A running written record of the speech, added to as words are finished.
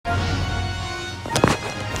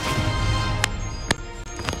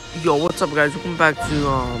Yo, what's up, guys? Welcome back to you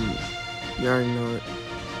already know it.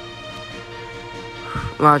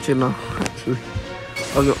 No, actually, no. Actually,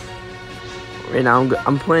 okay. Right now,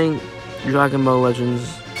 I'm playing Dragon Ball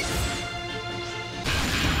Legends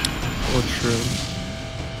Ultra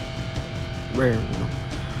Rare. No.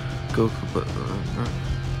 Goku, but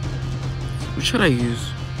what should I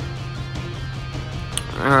use?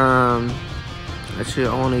 Actually,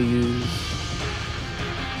 I want to use.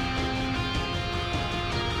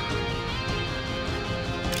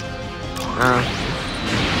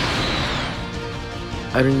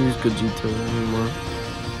 I don't use Gogeta anymore.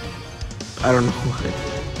 I don't know why.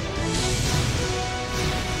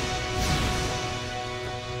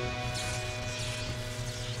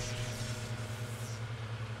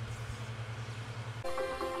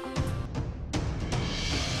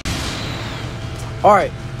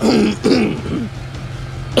 Alright.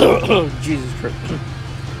 Jesus Christ.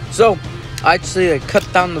 So, actually, I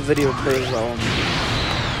cut down the video because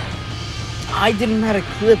I didn't have a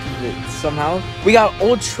clip of it somehow. We got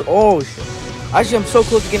Ultra. Oh shit. Actually, I'm so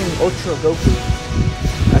close to getting Ultra Goku.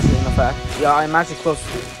 Actually, in the fact. Yeah, I'm actually close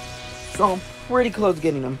to it. So, I'm pretty close to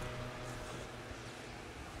getting him.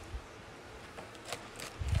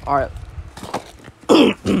 Alright.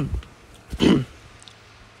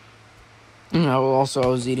 I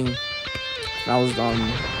was eating. I was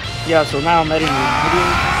yeah, so now I'm editing the video.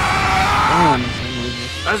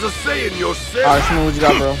 As a saying, you're sick. Alright, show me what you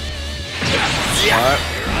got, bro. Alright.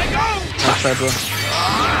 Nice try, bro.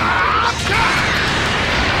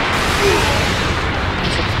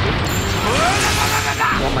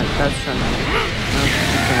 Oh my god, trying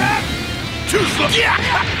Too slow.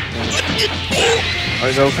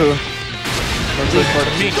 Alright, Goku.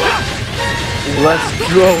 Let's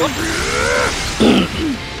go.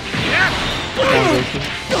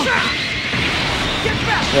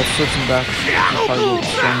 Yeah, switch him back. He'll probably get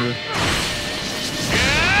stronger.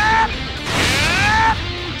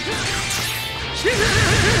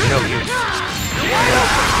 No use.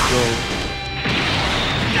 Let's go.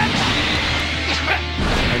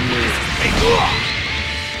 I knew it.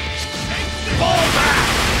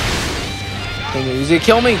 Dang it, he's gonna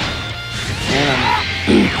kill me! Man,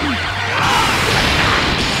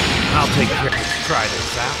 I'll take care. Try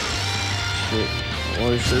this out. shit.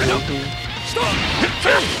 What is this?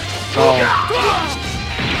 Oh.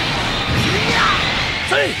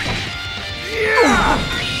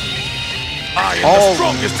 I am the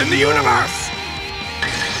strongest in the universe.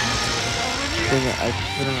 Dang it, I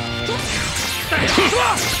put him on already.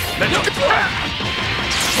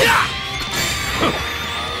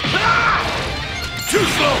 Too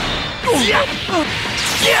slow.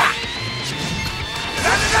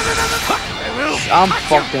 I'm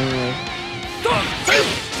fucked anyway.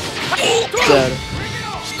 Dead.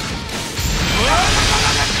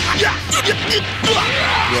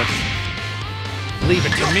 Yes. Leave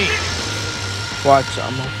it to me. Watch,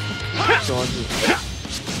 I'm gonna you.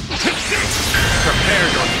 Prepare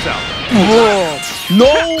yourself. Whoa.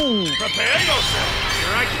 No! Prepare yourself.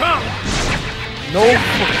 Here I come. No.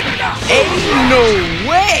 Ain't no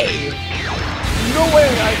way! No way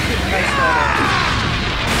I could mess that up.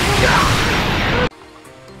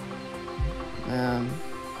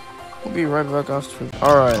 We'll be right back after.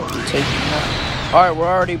 Alright, we're taking that. Alright, we're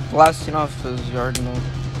already blasting off this yard now.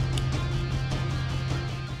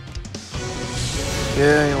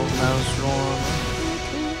 Yeah, you know, Master One.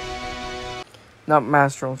 Not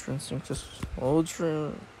Master Ultra Instinct, just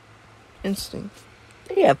Ultra Instinct.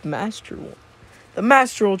 They have Master One. The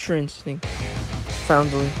Master Ultra Instinct.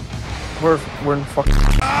 Foundly. We're in fucking.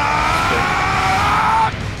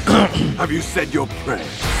 Have you said your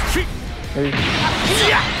prayers? Hey.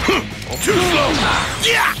 Too slow.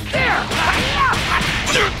 There.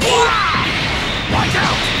 Watch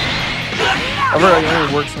out. I really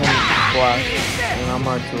only works when it's black, and I'm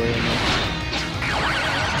artillery in there.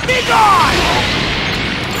 Be gone!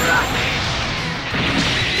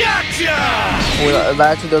 Gotcha! Wait, that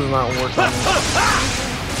actually does not work on me.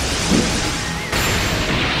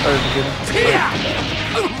 Or the beginning.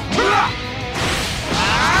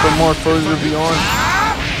 For more further beyond.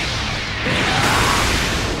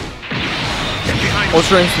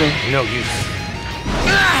 Ultra Instinct. No use.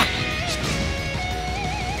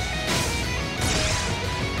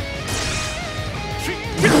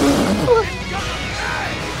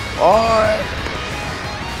 Alright.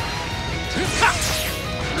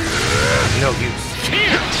 No use.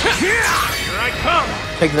 Here I come.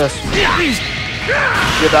 Take this.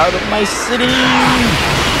 Get out of my city.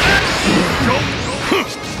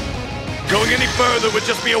 Going any further would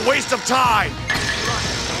just be a waste of time.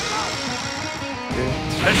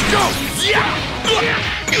 Let's go.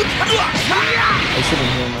 I shouldn't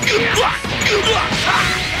hear him.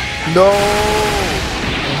 No!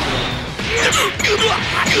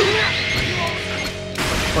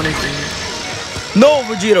 Funny thing. No,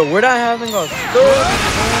 Vegeta, we're not having a third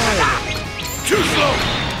time. Too slow!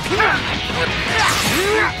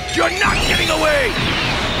 You're not getting away!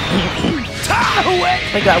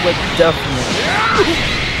 I got with definitely.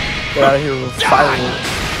 Get out of here with fireworks.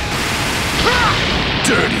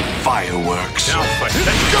 Dirty fireworks. Now, let's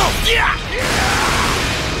go!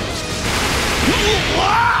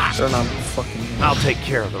 They're not fucking. I'll take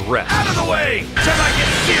care of the rest. Out of the way! Till I get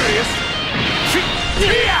serious!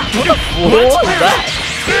 What was that?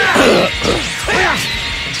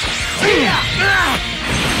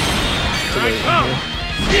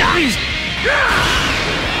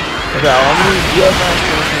 Okay, I'm gonna get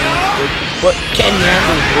but can you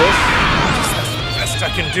handle this? That's the best I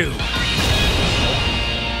can do.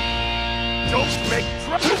 Don't make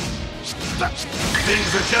trouble. Things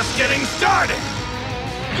are just getting started.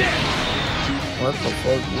 What the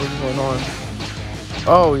fuck? What's going on?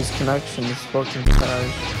 Oh, his connection is fucking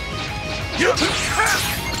trash.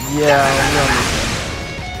 Yeah, we understand.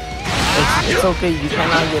 It's okay, you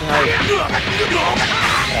cannot get help.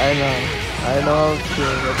 I know.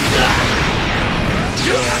 Okay,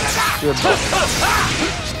 good.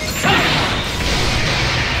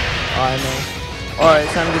 I know. Alright,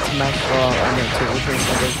 it's time to get to match. I'm gonna take which one's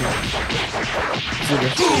my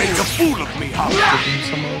Make a fool of me, huh? Give him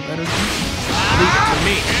some more energy. Leave it to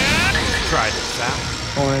me. Try this out.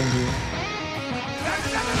 OMG.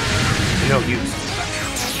 No use.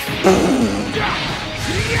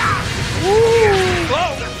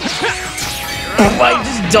 I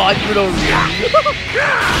just dodged for no reason.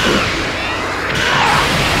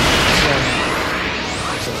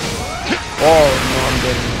 Oh no, I'm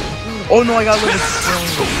getting it. Oh no, I got a little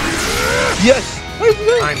strong. Yes!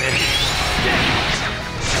 I'm in.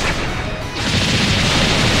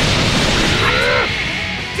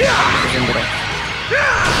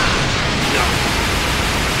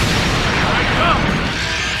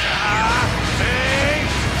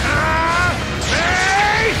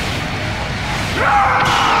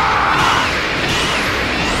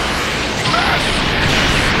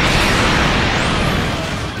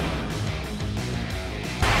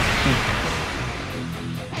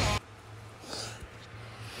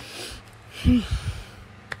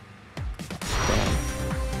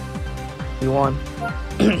 We won.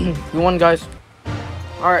 We won, guys.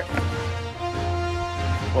 Alright.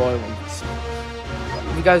 Oh, I won this.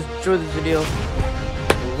 If you guys enjoyed this video,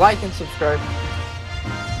 like and subscribe.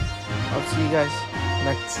 I'll see you guys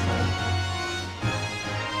next time.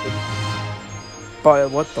 Bye.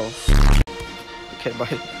 What the? Okay,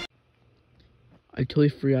 bye. I totally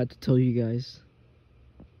forgot to tell you guys.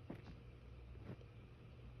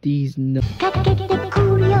 These no.